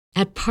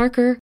At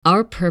Parker,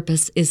 our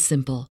purpose is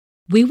simple.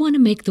 We want to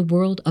make the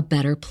world a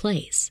better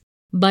place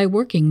by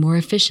working more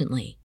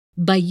efficiently,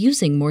 by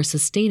using more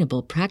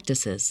sustainable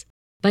practices,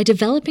 by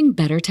developing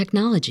better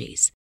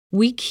technologies.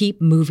 We keep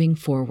moving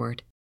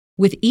forward.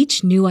 With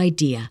each new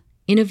idea,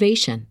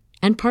 innovation,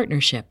 and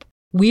partnership,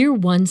 we're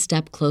one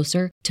step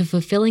closer to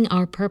fulfilling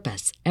our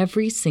purpose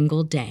every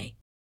single day.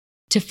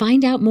 To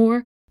find out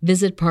more,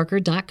 visit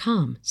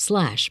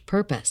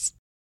parker.com/purpose.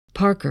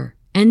 Parker,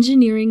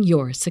 engineering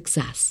your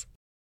success.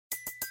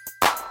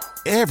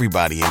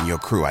 Everybody in your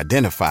crew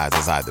identifies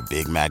as either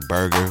Big Mac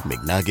Burger,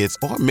 McNuggets,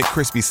 or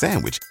McCrispy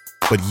Sandwich.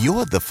 But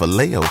you're the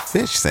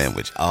Filet-O-Fish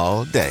Sandwich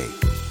all day.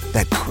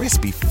 That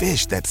crispy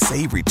fish, that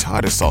savory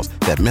tartar sauce,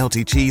 that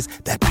melty cheese,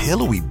 that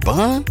pillowy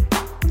bun.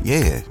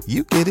 Yeah,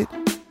 you get it.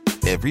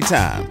 Every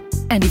time.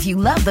 And if you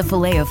love the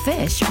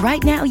Filet-O-Fish,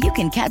 right now you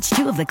can catch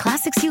two of the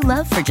classics you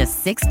love for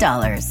just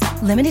 $6.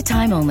 Limited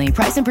time only.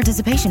 Price and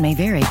participation may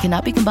vary.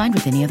 Cannot be combined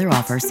with any other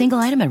offer. Single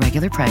item at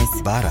regular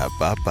price.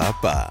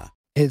 Ba-da-ba-ba-ba.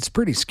 It's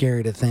pretty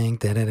scary to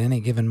think that at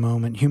any given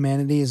moment,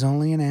 humanity is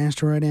only an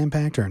asteroid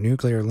impact or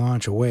nuclear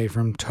launch away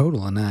from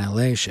total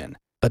annihilation.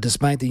 But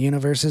despite the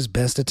universe's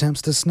best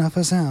attempts to snuff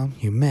us out,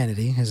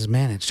 humanity has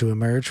managed to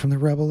emerge from the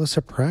rubble a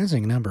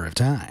surprising number of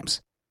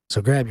times.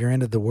 So grab your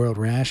end of the world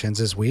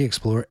rations as we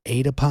explore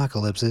 8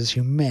 apocalypses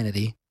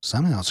humanity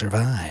somehow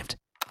survived.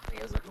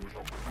 You're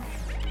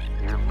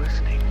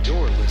listening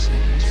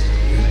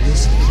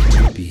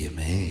to Be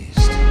Amazed.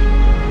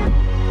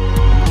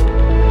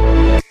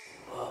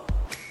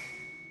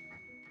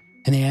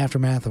 In the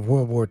aftermath of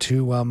World War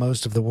II, while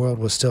most of the world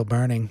was still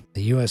burning,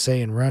 the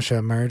USA and Russia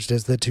emerged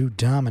as the two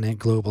dominant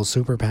global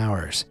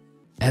superpowers.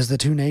 As the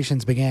two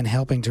nations began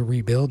helping to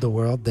rebuild the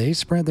world, they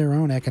spread their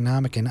own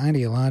economic and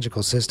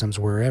ideological systems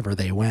wherever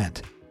they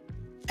went.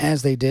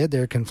 As they did,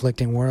 their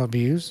conflicting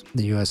worldviews,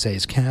 the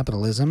USA's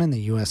capitalism and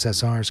the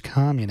USSR's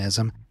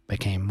communism,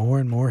 became more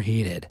and more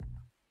heated.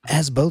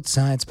 As both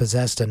sides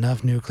possessed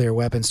enough nuclear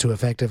weapons to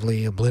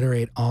effectively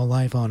obliterate all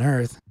life on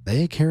Earth,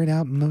 they carried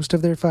out most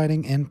of their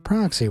fighting in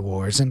proxy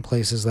wars in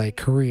places like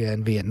Korea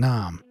and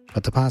Vietnam,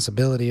 but the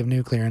possibility of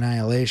nuclear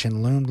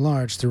annihilation loomed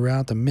large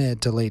throughout the mid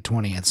to late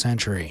 20th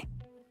century.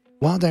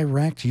 While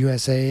direct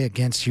USA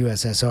against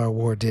USSR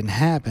war didn't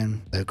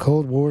happen, the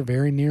Cold War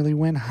very nearly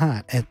went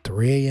hot at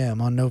 3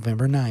 a.m. on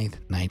November 9,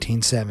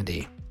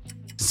 1970.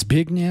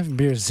 Zbigniew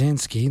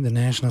Brzezinski, the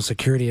national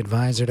security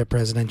advisor to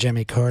President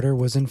Jimmy Carter,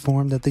 was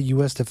informed that the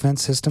U.S.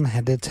 defense system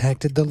had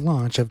detected the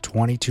launch of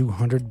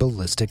 2,200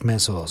 ballistic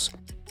missiles.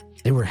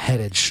 They were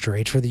headed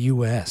straight for the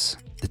U.S.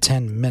 The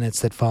 10 minutes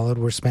that followed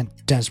were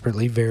spent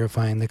desperately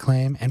verifying the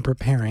claim and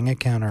preparing a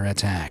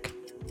counterattack.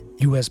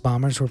 U.S.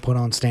 bombers were put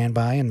on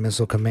standby and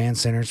missile command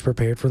centers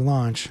prepared for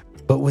launch,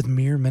 but with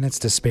mere minutes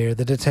to spare,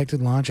 the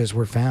detected launches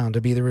were found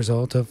to be the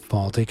result of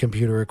faulty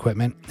computer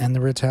equipment, and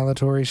the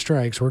retaliatory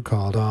strikes were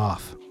called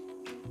off.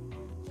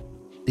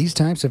 These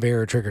types of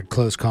error-triggered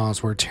close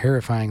calls were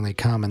terrifyingly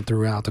common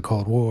throughout the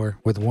Cold War,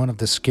 with one of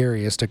the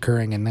scariest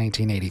occurring in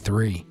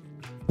 1983.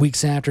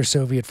 Weeks after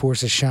Soviet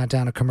forces shot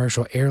down a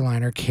commercial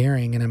airliner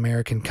carrying an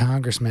American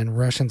congressman,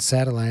 Russian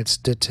satellites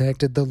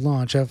detected the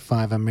launch of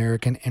 5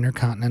 American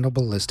intercontinental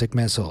ballistic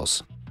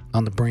missiles.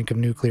 On the brink of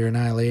nuclear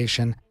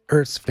annihilation,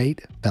 Earth's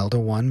fate fell to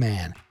one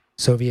man,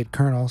 Soviet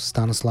Colonel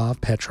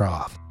Stanislav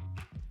Petrov.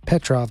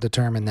 Petrov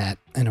determined that,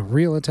 in a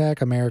real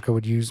attack, America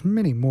would use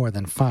many more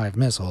than 5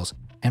 missiles,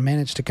 and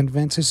managed to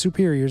convince his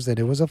superiors that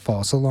it was a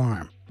false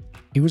alarm.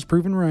 He was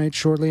proven right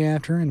shortly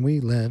after, and we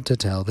live to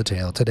tell the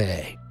tale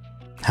today.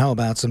 How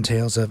about some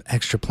tales of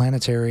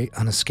extraplanetary,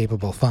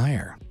 unescapable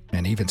fire?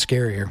 And even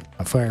scarier,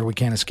 a fire we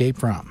can't escape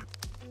from.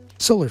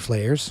 Solar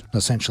flares,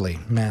 essentially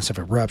massive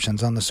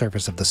eruptions on the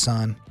surface of the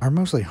sun, are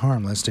mostly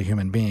harmless to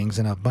human beings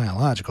in a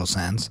biological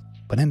sense,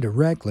 but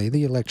indirectly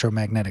the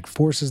electromagnetic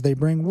forces they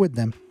bring with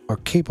them are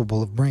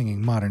capable of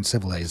bringing modern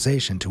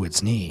civilization to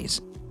its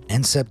knees.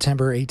 In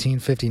September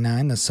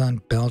 1859, the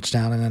sun belched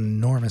out an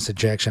enormous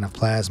ejection of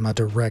plasma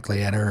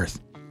directly at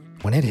Earth.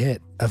 When it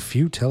hit, a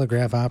few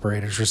telegraph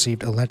operators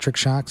received electric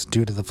shocks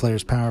due to the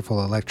flare's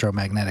powerful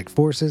electromagnetic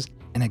forces,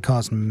 and it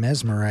caused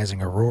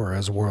mesmerizing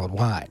auroras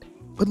worldwide.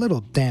 But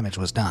little damage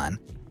was done,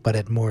 but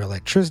at more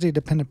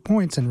electricity-dependent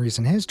points in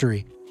recent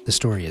history, the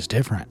story is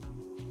different.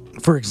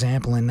 For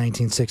example, in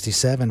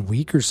 1967,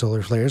 weaker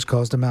solar flares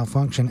caused a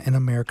malfunction in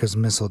America's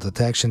missile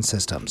detection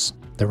systems.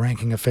 The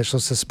ranking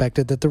officials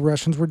suspected that the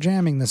Russians were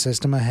jamming the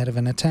system ahead of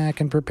an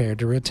attack and prepared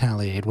to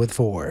retaliate with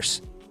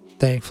force.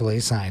 Thankfully,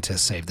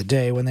 scientists saved the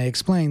day when they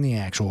explained the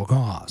actual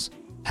cause.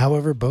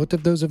 However, both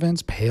of those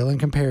events pale in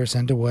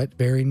comparison to what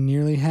very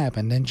nearly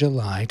happened in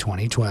July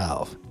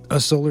 2012. A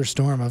solar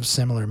storm of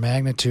similar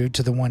magnitude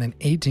to the one in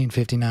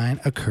 1859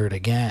 occurred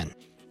again.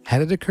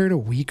 Had it occurred a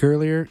week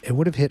earlier, it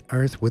would have hit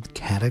Earth with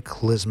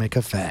cataclysmic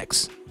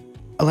effects.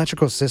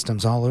 Electrical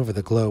systems all over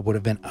the globe would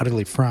have been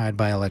utterly fried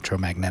by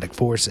electromagnetic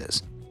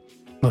forces.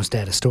 Most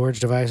data storage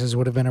devices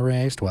would have been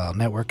erased, while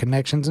network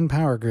connections and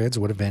power grids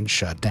would have been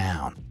shut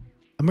down.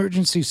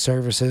 Emergency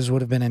services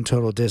would have been in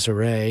total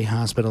disarray,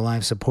 hospital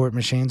life support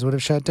machines would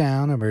have shut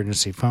down,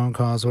 emergency phone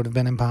calls would have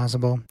been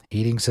impossible,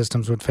 heating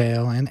systems would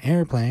fail, and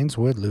airplanes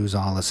would lose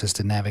all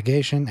assisted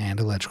navigation and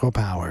electrical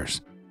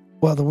powers.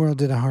 While the world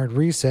did a hard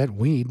reset,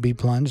 we'd be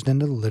plunged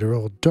into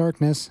literal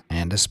darkness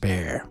and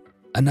despair.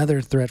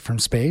 Another threat from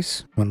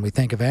space. When we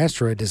think of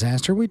asteroid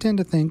disaster, we tend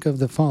to think of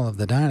the fall of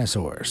the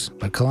dinosaurs.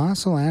 But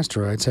colossal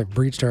asteroids have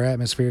breached our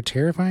atmosphere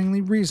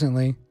terrifyingly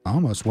recently,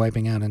 almost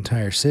wiping out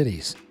entire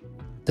cities.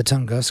 The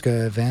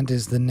Tunguska event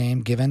is the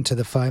name given to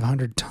the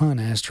 500-ton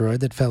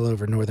asteroid that fell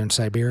over northern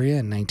Siberia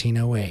in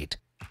 1908.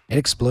 It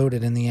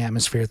exploded in the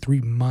atmosphere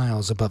 3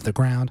 miles above the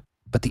ground,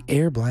 but the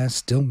air blast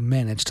still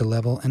managed to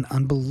level an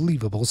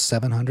unbelievable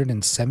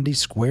 770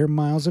 square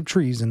miles of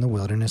trees in the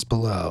wilderness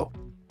below.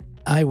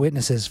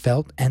 Eyewitnesses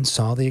felt and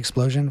saw the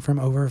explosion from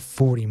over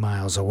 40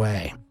 miles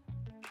away.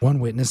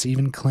 One witness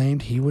even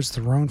claimed he was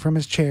thrown from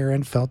his chair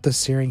and felt the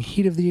searing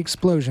heat of the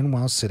explosion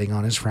while sitting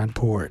on his front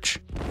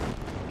porch.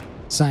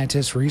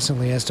 Scientists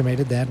recently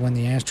estimated that when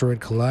the asteroid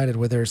collided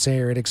with Earth's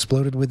air, it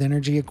exploded with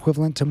energy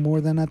equivalent to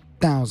more than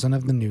 1,000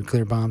 of the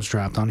nuclear bombs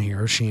dropped on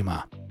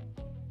Hiroshima.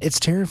 It's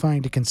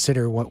terrifying to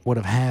consider what would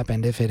have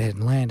happened if it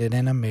had landed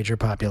in a major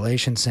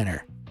population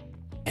center.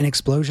 An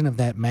explosion of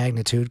that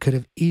magnitude could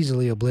have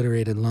easily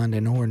obliterated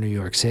London or New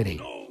York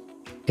City.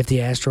 If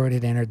the asteroid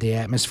had entered the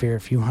atmosphere a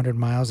few hundred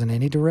miles in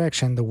any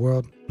direction, the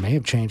world may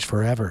have changed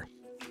forever.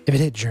 If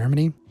it hit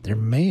Germany, there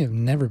may have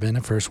never been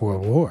a First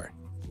World War.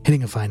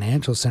 Hitting a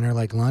financial center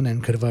like London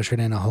could have ushered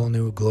in a whole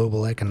new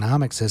global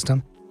economic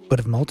system, but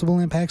if multiple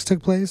impacts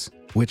took place,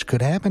 which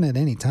could happen at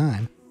any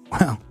time,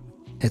 well,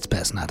 it's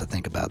best not to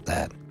think about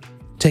that.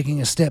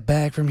 Taking a step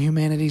back from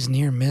humanity's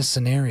near-miss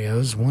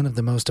scenarios, one of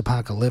the most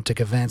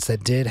apocalyptic events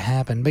that did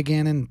happen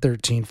began in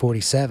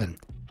 1347.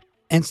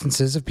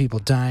 Instances of people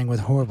dying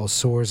with horrible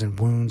sores and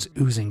wounds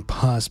oozing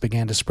pus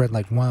began to spread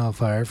like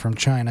wildfire from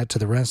China to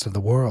the rest of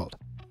the world.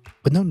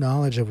 With no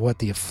knowledge of what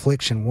the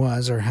affliction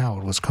was or how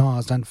it was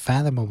caused,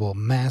 unfathomable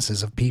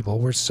masses of people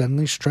were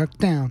suddenly struck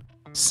down,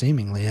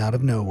 seemingly out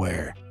of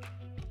nowhere.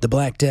 The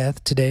Black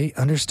Death, today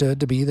understood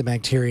to be the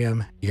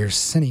bacterium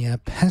Yersinia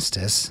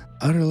pestis,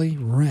 utterly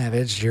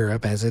ravaged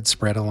Europe as it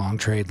spread along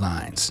trade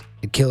lines.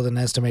 It killed an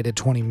estimated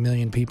 20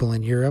 million people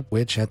in Europe,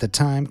 which at the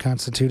time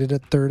constituted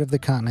 1/3 of the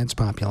continent's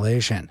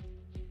population.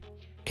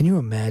 Can you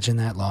imagine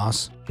that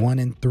loss? 1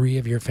 in 3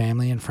 of your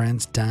family and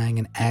friends dying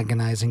an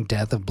agonizing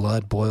death of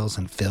blood, boils,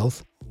 and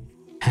filth?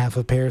 Half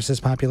of Paris's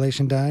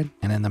population died,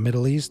 and in the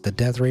Middle East, the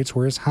death rates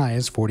were as high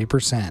as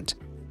 40%.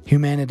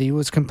 Humanity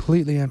was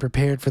completely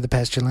unprepared for the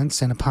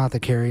pestilence, and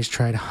apothecaries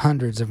tried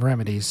hundreds of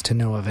remedies to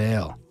no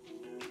avail.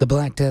 The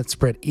Black Death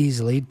spread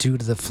easily due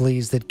to the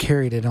fleas that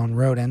carried it on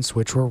rodents,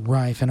 which were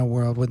rife in a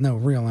world with no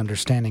real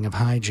understanding of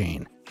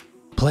hygiene.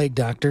 Plague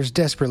doctors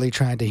desperately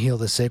tried to heal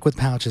the sick with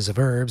pouches of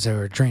herbs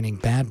or draining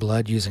bad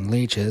blood using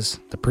leeches.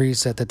 The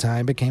priests at the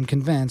time became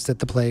convinced that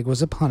the plague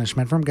was a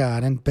punishment from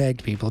God and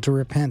begged people to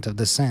repent of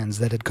the sins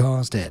that had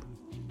caused it.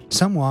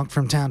 Some walked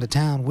from town to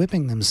town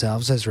whipping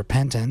themselves as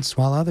repentance,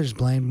 while others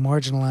blamed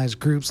marginalized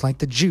groups like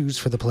the Jews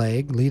for the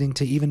plague, leading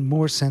to even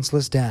more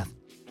senseless death.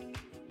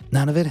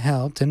 None of it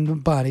helped, and the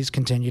bodies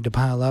continued to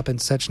pile up in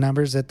such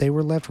numbers that they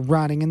were left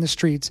rotting in the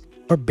streets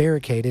or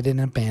barricaded in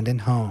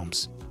abandoned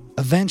homes.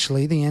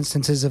 Eventually, the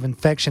instances of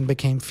infection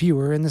became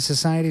fewer, and the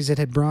societies it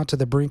had brought to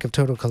the brink of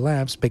total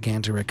collapse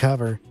began to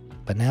recover.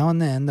 But now and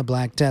then, the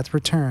Black Death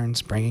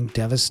returns, bringing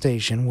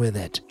devastation with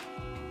it.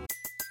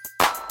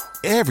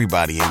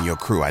 Everybody in your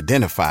crew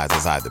identifies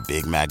as either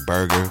Big Mac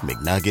Burger,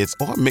 McNuggets,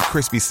 or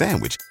McCrispy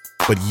Sandwich.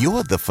 But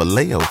you're the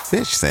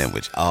Filet-O-Fish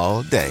Sandwich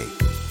all day.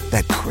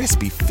 That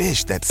crispy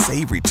fish, that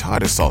savory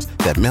tartar sauce,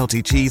 that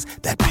melty cheese,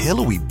 that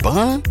pillowy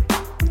bun.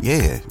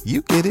 Yeah,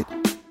 you get it.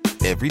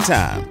 Every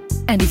time.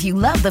 And if you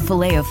love the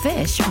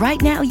Filet-O-Fish, right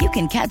now you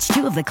can catch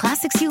 2 of the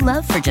classics you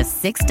love for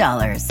just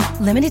 $6.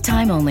 Limited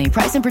time only.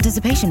 Price and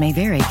participation may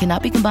vary.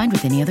 Cannot be combined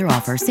with any other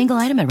offer. Single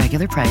item at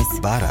regular price.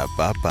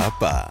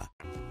 Ba-da-ba-ba-ba.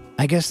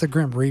 I guess the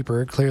Grim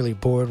Reaper, clearly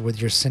bored with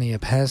Yersinia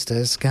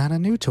pestis, got a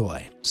new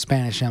toy,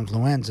 Spanish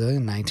influenza,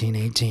 in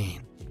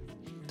 1918.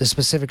 The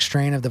specific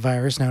strain of the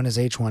virus, known as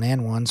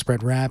H1N1,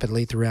 spread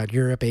rapidly throughout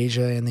Europe,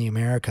 Asia, and the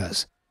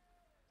Americas.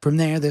 From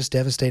there, this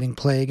devastating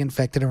plague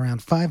infected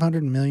around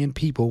 500 million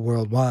people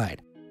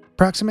worldwide.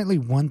 Approximately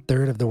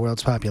 1/3 of the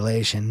world's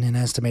population, an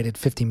estimated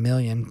 50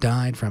 million,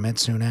 died from it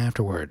soon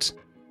afterwards.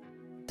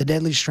 The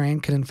deadly strain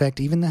could infect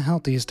even the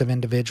healthiest of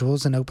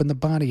individuals and open the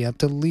body up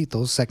to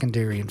lethal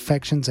secondary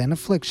infections and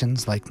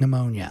afflictions like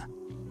pneumonia.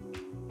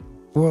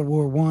 World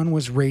War I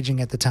was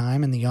raging at the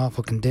time, and the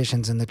awful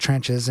conditions in the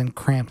trenches and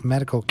cramped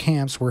medical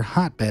camps were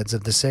hotbeds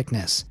of the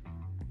sickness.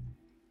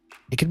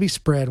 It could be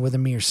spread with a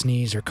mere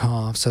sneeze or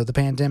cough, so the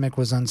pandemic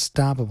was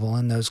unstoppable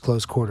in those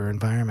close-quarter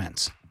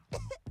environments.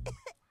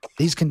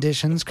 These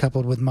conditions,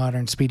 coupled with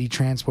modern speedy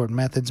transport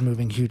methods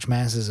moving huge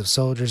masses of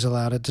soldiers,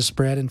 allowed it to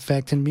spread,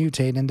 infect, and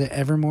mutate into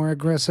ever more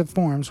aggressive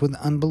forms with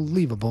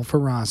unbelievable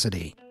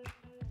ferocity.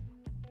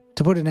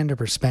 To put it into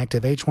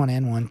perspective,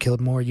 H1N1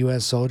 killed more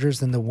U.S. soldiers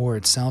than the war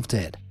itself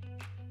did.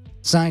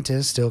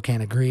 Scientists still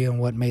can't agree on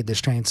what made the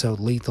strain so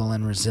lethal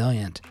and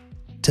resilient.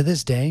 To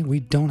this day, we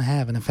don't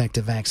have an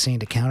effective vaccine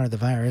to counter the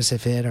virus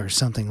if it or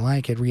something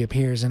like it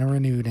reappears in a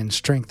renewed and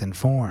strengthened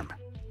form.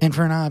 And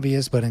for an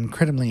obvious but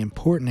incredibly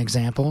important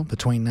example,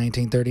 between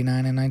 1939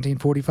 and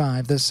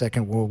 1945, the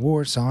Second World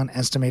War saw an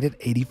estimated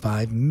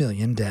 85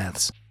 million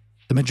deaths.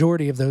 The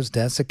majority of those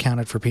deaths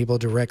accounted for people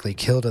directly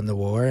killed in the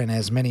war, and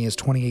as many as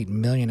 28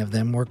 million of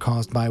them were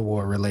caused by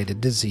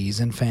war-related disease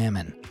and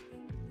famine.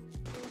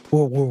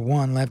 World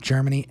War I left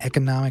Germany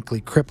economically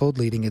crippled,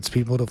 leading its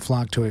people to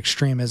flock to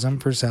extremism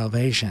for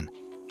salvation.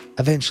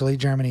 Eventually,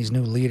 Germany's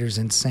new leaders'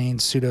 insane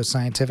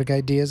pseudoscientific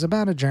ideas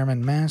about a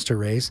German master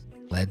race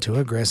led to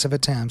aggressive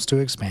attempts to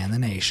expand the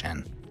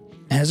nation.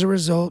 As a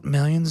result,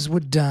 millions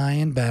would die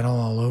in battle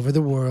all over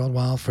the world,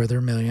 while further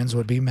millions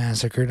would be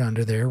massacred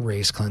under their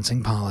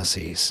race-cleansing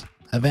policies.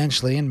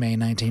 Eventually, in May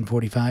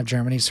 1945,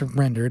 Germany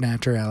surrendered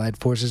after Allied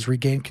forces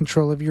regained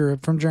control of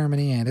Europe from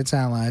Germany and its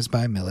allies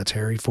by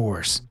military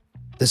force.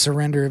 The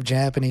surrender of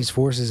Japanese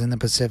forces in the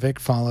Pacific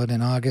followed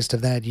in August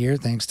of that year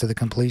thanks to the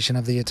completion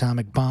of the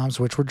atomic bombs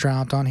which were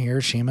dropped on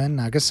Hiroshima and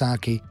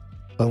Nagasaki.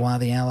 But while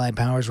the Allied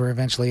powers were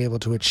eventually able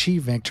to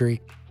achieve victory,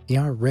 the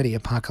already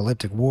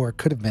apocalyptic war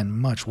could have been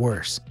much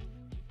worse.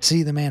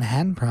 See, the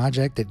Manhattan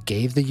Project that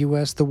gave the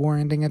U.S. the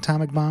war-ending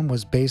atomic bomb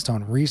was based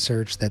on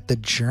research that the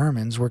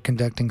Germans were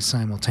conducting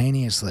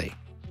simultaneously.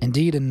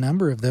 Indeed, a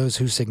number of those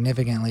who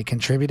significantly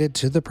contributed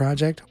to the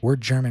project were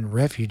German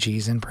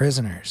refugees and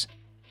prisoners.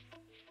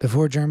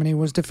 Before Germany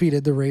was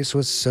defeated, the race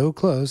was so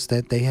close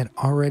that they had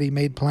already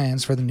made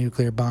plans for the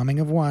nuclear bombing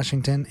of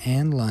Washington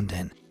and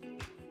London.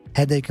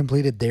 Had they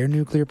completed their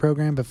nuclear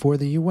program before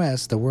the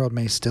U.S., the world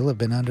may still have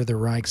been under the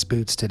Reich's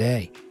boots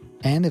today.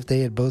 And if they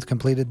had both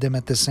completed them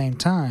at the same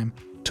time,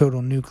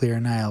 total nuclear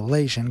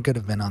annihilation could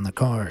have been on the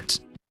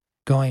cards.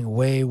 Going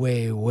way,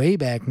 way, way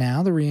back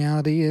now, the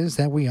reality is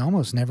that we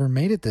almost never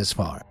made it this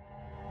far.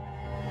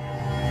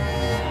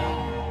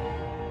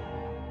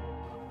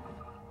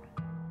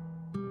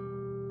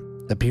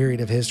 The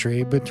period of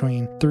history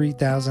between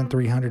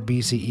 3300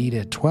 BCE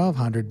to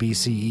 1200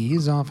 BCE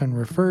is often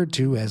referred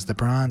to as the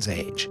Bronze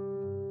Age.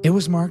 It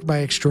was marked by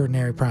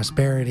extraordinary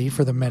prosperity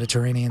for the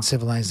Mediterranean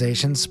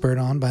civilization, spurred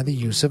on by the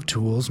use of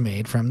tools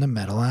made from the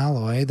metal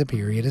alloy the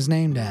period is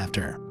named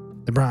after.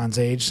 The Bronze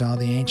Age saw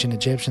the ancient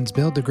Egyptians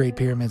build the Great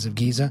Pyramids of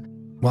Giza,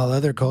 while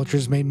other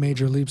cultures made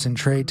major leaps in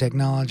trade,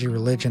 technology,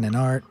 religion, and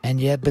art, and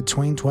yet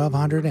between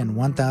 1200 and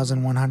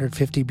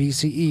 1150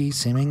 BCE,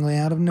 seemingly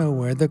out of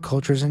nowhere, the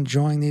cultures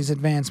enjoying these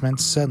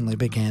advancements suddenly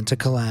began to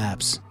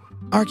collapse.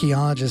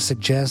 Archaeologists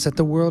suggest that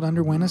the world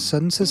underwent a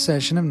sudden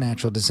succession of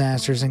natural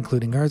disasters,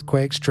 including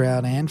earthquakes,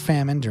 drought, and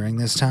famine during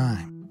this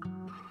time.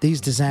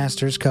 These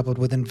disasters, coupled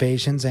with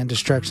invasions and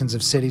destructions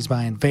of cities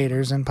by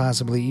invaders and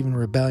possibly even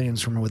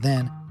rebellions from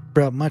within,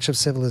 brought much of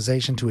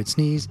civilization to its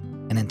knees,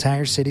 and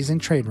entire cities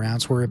and trade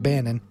routes were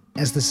abandoned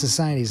as the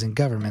societies and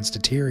governments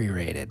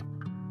deteriorated.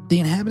 The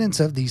inhabitants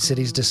of these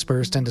cities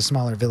dispersed into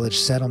smaller village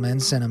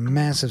settlements, and a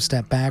massive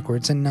step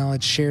backwards in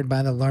knowledge shared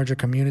by the larger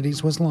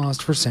communities was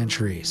lost for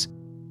centuries.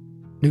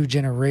 New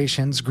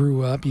generations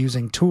grew up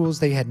using tools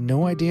they had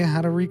no idea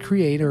how to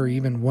recreate or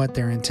even what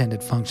their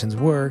intended functions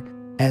were,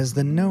 as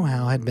the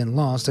know-how had been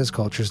lost as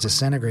cultures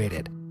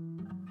disintegrated.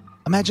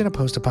 Imagine a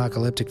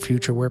post-apocalyptic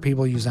future where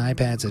people use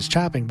iPads as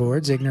chopping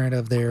boards, ignorant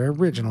of their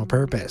original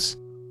purpose.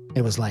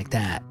 It was like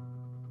that.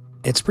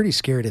 It's pretty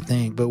scary to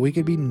think, but we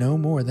could be no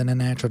more than a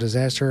natural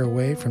disaster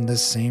away from the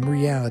same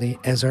reality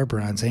as our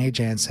Bronze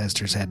Age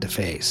ancestors had to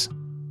face.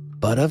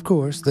 But of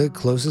course, the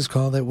closest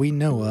call that we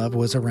know of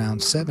was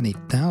around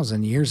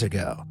 70,000 years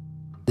ago.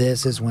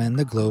 This is when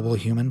the global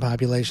human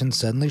population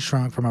suddenly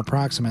shrunk from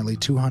approximately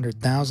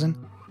 200,000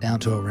 down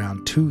to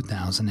around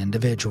 2,000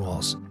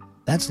 individuals.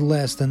 That's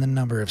less than the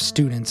number of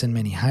students in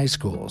many high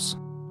schools.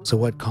 So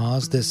what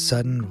caused this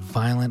sudden,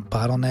 violent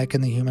bottleneck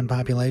in the human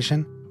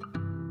population?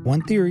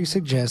 One theory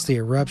suggests the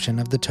eruption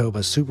of the Toba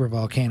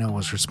supervolcano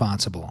was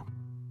responsible.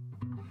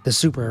 The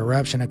super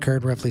eruption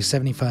occurred roughly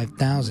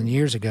 75,000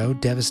 years ago,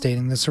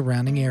 devastating the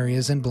surrounding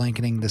areas and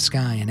blanketing the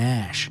sky in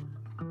ash.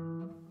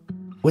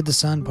 With the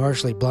sun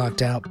partially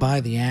blocked out by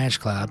the ash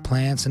cloud,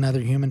 plants and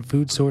other human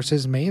food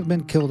sources may have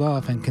been killed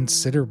off in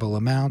considerable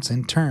amounts,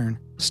 in turn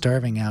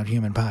starving out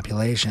human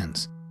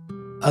populations.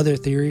 Other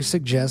theories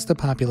suggest the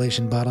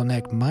population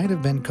bottleneck might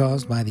have been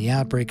caused by the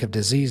outbreak of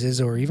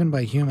diseases or even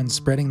by humans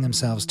spreading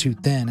themselves too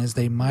thin as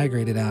they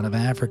migrated out of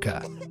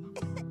Africa.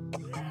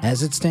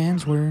 As it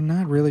stands, we're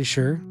not really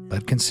sure,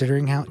 but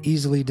considering how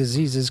easily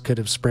diseases could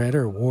have spread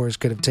or wars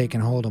could have taken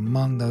hold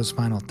among those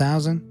final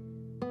 1,000,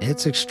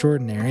 it's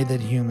extraordinary that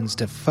humans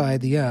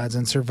defied the odds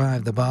and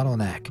survived the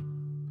bottleneck.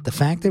 The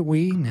fact that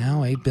we,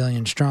 now 8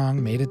 billion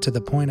strong, made it to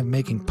the point of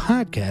making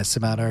podcasts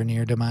about our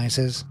near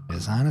demises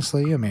is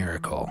honestly a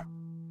miracle.